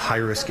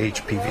high-risk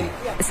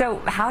HPV. So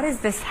how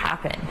does this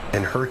happen?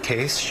 In her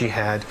case, she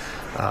had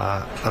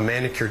a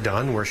manicure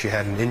done where she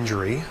had an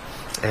injury,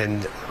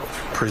 and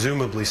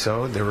presumably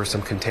so, there were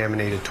some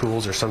contaminated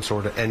tools or some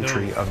sort of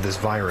entry of this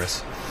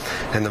virus.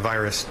 And the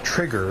virus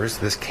triggers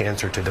this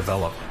cancer to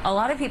develop. A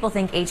lot of people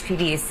think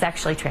HPV is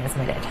sexually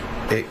transmitted.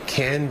 It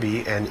can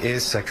be and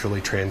is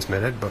sexually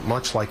transmitted, but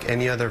much like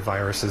any other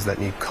viruses that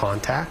need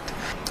contact,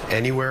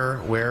 anywhere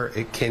where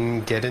it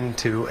can get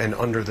into and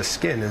under the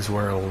skin is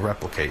where it will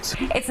replicate.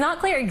 It's not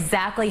clear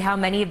exactly how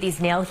many of these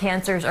nail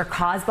cancers are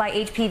caused by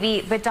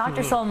HPV, but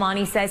Dr.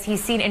 Soleimani says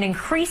he's seen an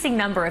increasing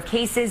number of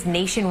cases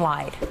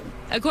nationwide.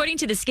 According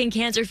to the Skin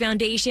Cancer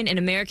Foundation and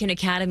American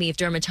Academy of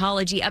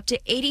Dermatology, up to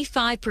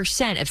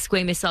 85% of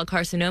squamous cell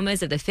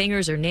carcinomas of the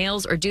fingers or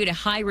nails are due to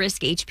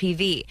high-risk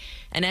HPV.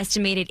 An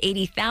estimated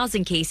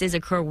 80,000 cases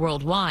occur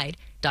worldwide.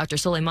 Dr.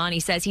 Soleimani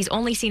says he's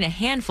only seen a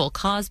handful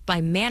caused by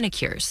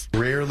manicures.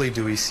 Rarely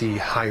do we see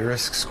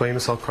high-risk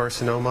squamous cell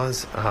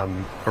carcinomas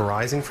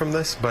arising from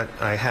this, but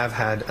I have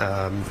had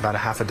about a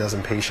half a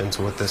dozen patients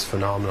with this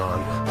phenomenon.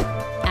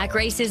 At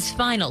Grace's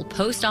final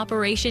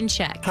post-operation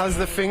check. How's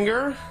the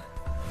finger?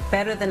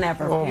 Better than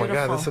ever. Oh Beautiful.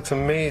 my God, this looks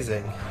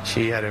amazing.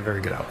 She had a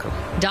very good outcome.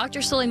 Dr.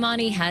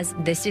 Soleimani has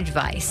this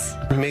advice.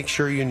 Make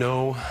sure you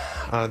know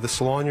the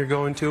salon you're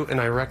going to,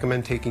 and I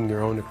recommend taking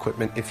your own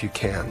equipment if you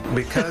can.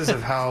 Because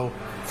of how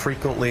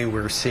frequently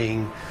we're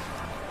seeing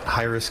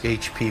high-risk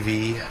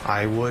HPV,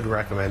 I would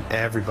recommend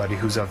everybody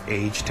who's of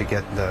age to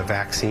get the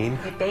vaccine.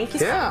 Thank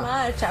you so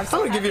much. I'm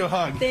going to give you a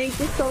hug. Thank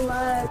you so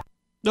much.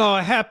 Oh,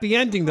 a happy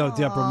ending, though,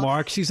 Deborah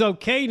Mark. She's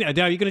okay now.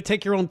 Now, are you going to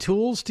take your own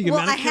tools to your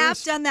manicures? I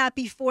have done that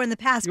before in the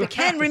past. But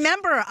Ken,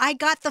 remember, I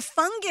got the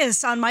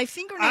fungus on my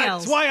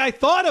fingernails. That's why I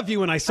thought of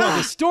you when I saw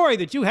the story,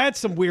 that you had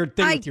some weird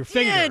thing with your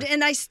finger. I did,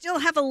 and I still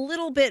have a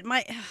little bit.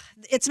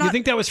 It's not. You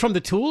think that was from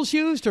the tools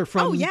used or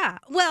from? Oh, yeah.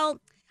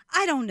 Well,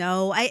 I don't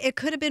know. It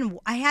could have been.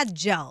 I had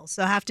gel,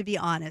 so I have to be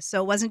honest.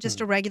 So it wasn't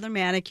just a regular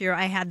manicure.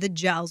 I had the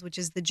gels, which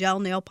is the gel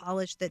nail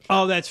polish that.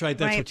 Oh, that's right.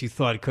 That's what you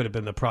thought it could have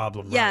been the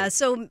problem. Yeah. Right?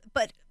 So,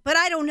 but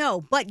I don't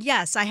know. But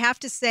yes, I have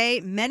to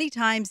say many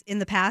times in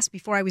the past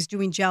before I was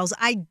doing gels,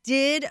 I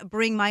did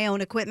bring my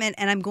own equipment,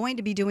 and I'm going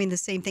to be doing the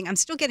same thing. I'm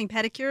still getting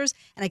pedicures,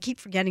 and I keep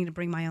forgetting to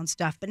bring my own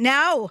stuff. But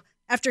now,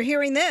 after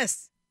hearing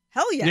this,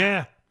 hell yeah.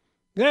 Yeah.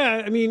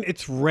 Yeah. I mean,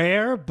 it's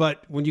rare,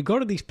 but when you go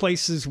to these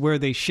places where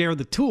they share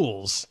the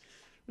tools,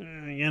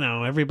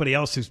 everybody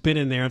else who's been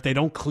in there, if they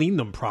don't clean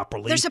them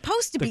properly, they're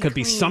supposed to be there could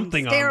cleaned, be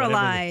something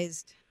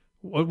sterilized.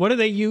 What do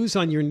they use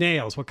on your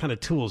nails? What kind of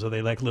tools are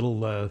they? Like little,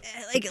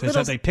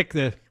 how they pick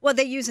the. Well,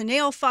 they use a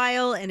nail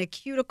file and a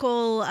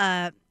cuticle.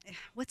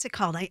 What's it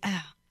called? I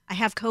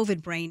have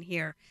COVID brain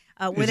here.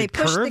 Where they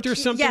push curved or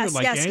something? Yes, or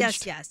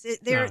like yes.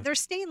 They're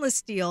stainless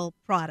steel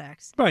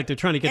products. Right, they're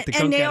trying to get the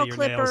gunk out of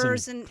your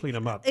nails and clean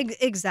them up.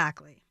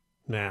 Exactly.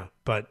 Yeah,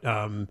 but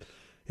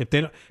if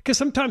they don't, because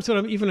sometimes when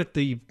I'm even at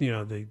the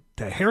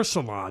hair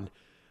salon,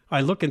 I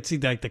look and see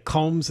like the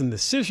combs and the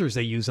scissors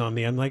they use on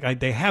me. I'm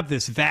like, they have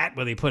this vat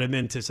where they put them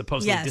in to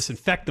supposedly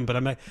disinfect them. But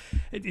I'm like,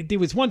 there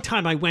was one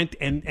time I went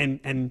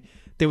and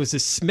there was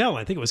this smell.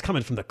 I think it was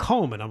coming from the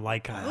comb, and I'm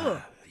like,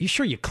 you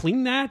sure you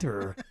clean that?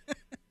 Or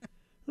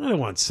I don't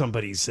want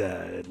somebody's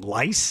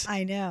lice.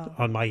 I know.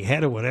 On my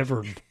head or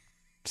whatever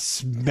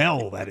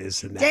smell that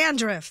is in that.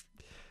 Dandruff.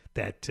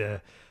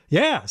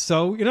 Yeah.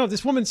 So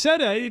this woman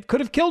said it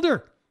could have killed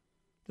her.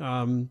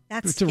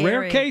 That's it's a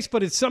rare case,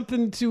 but it's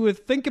something to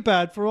think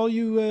about for all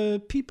you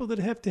people that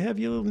have to have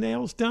your little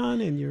nails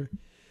done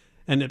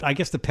and I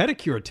guess the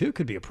pedicure too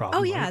could be a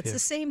problem. Oh yeah, right? it's the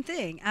same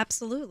thing.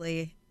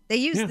 Absolutely, they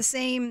use the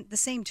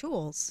same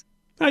tools.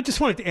 I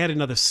just wanted to add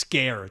another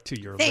scare to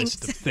your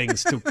list of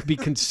things to be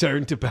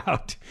concerned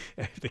about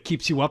that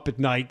keeps you up at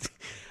night.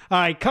 All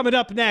right, coming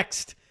up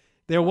next,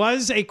 there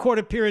was a court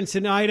appearance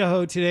in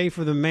Idaho today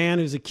for the man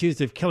who's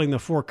accused of killing the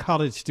 4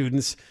 college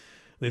students.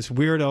 This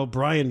weirdo,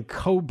 Brian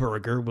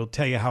Kohberger, will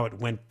tell you how it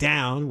went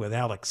down with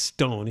Alex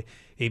Stone,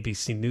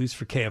 ABC News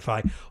for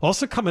KFI.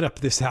 Also coming up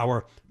this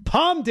hour,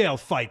 Palmdale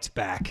fights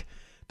back.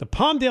 The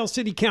Palmdale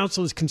City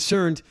Council is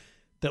concerned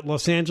that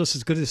Los Angeles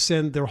is going to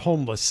send their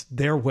homeless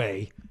their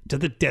way to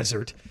the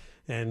desert,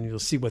 and you'll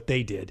see what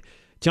they did.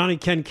 Johnny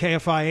Ken,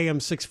 KFI AM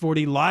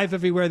 640, live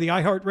everywhere, the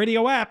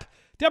iHeartRadio app.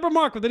 Deborah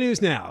Mark with the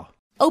news now.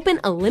 Open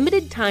a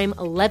limited-time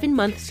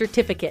 11-month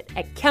certificate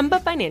at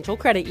Kemba Financial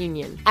Credit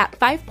Union. At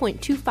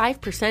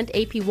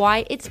 5.25%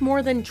 APY, it's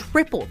more than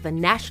triple the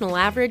national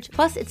average,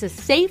 plus it's a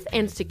safe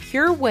and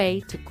secure way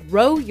to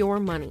grow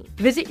your money.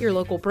 Visit your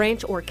local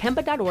branch or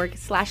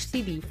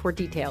kemba.org/cb for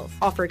details.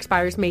 Offer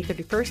expires May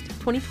 31st,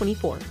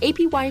 2024.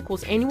 APY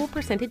equals annual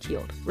percentage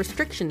yield.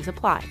 Restrictions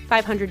apply.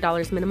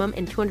 $500 minimum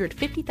and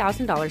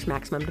 $250,000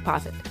 maximum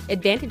deposit.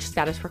 Advantage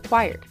status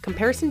required.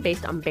 Comparison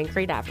based on bank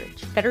rate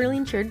average. Federally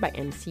insured by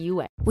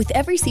NCUA. With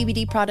every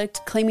CBD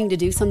product claiming to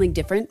do something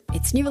different,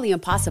 it's nearly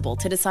impossible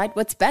to decide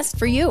what's best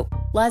for you.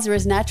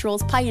 Lazarus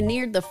Naturals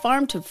pioneered the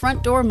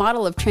farm-to-front-door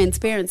model of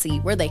transparency,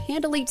 where they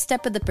handle each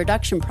step of the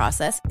production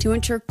process to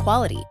ensure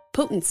quality,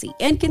 potency,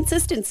 and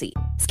consistency.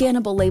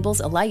 Scannable labels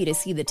allow you to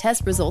see the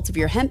test results of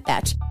your hemp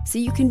batch, so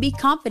you can be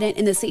confident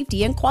in the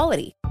safety and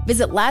quality.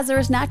 Visit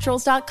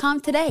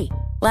LazarusNaturals.com today.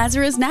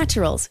 Lazarus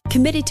Naturals,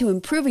 committed to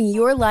improving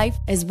your life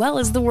as well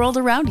as the world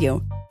around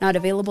you. Not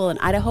available in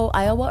Idaho,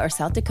 Iowa, or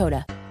South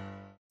Dakota.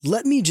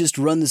 "Let me just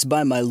run this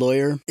by my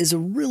lawyer" is a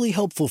really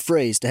helpful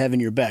phrase to have in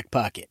your back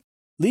pocket.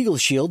 Legal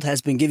Shield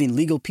has been giving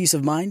legal peace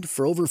of mind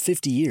for over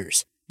 50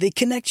 years. They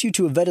connect you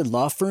to a vetted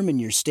law firm in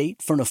your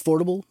state for an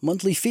affordable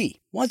monthly fee.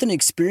 Want an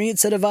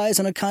experienced set of eyes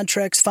on a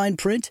contract's fine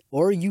print?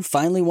 Or you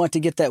finally want to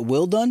get that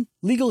will done?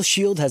 Legal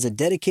Shield has a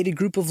dedicated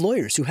group of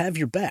lawyers who have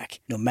your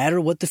back, no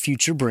matter what the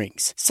future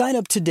brings. Sign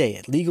up today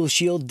at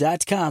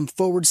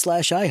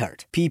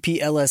LegalShield.com/iHeart.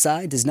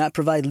 PPLSI does not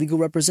provide legal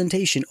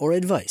representation or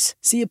advice.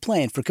 See a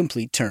plan for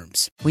complete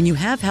terms. When you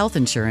have health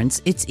insurance,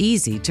 it's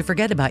easy to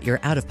forget about your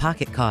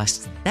out-of-pocket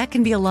costs. That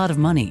can be a lot of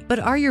money. But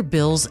are your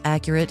bills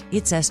accurate?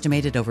 It's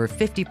estimated over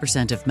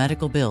 50% of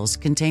medical bills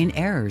contain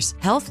errors.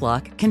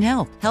 HealthLock can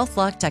help.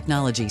 HealthLock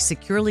technology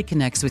securely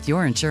connects with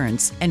your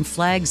insurance and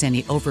flags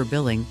any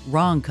overbilling,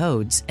 wrong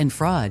codes, and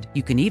fraud.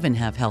 You can even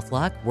have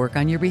HealthLock work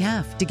on your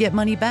behalf to get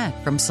money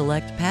back from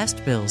select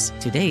past bills.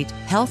 To date,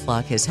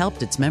 HealthLock has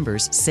helped its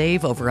members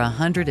save over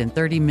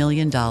 $130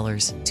 million.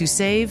 To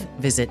save,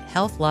 visit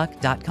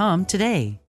healthlock.com today.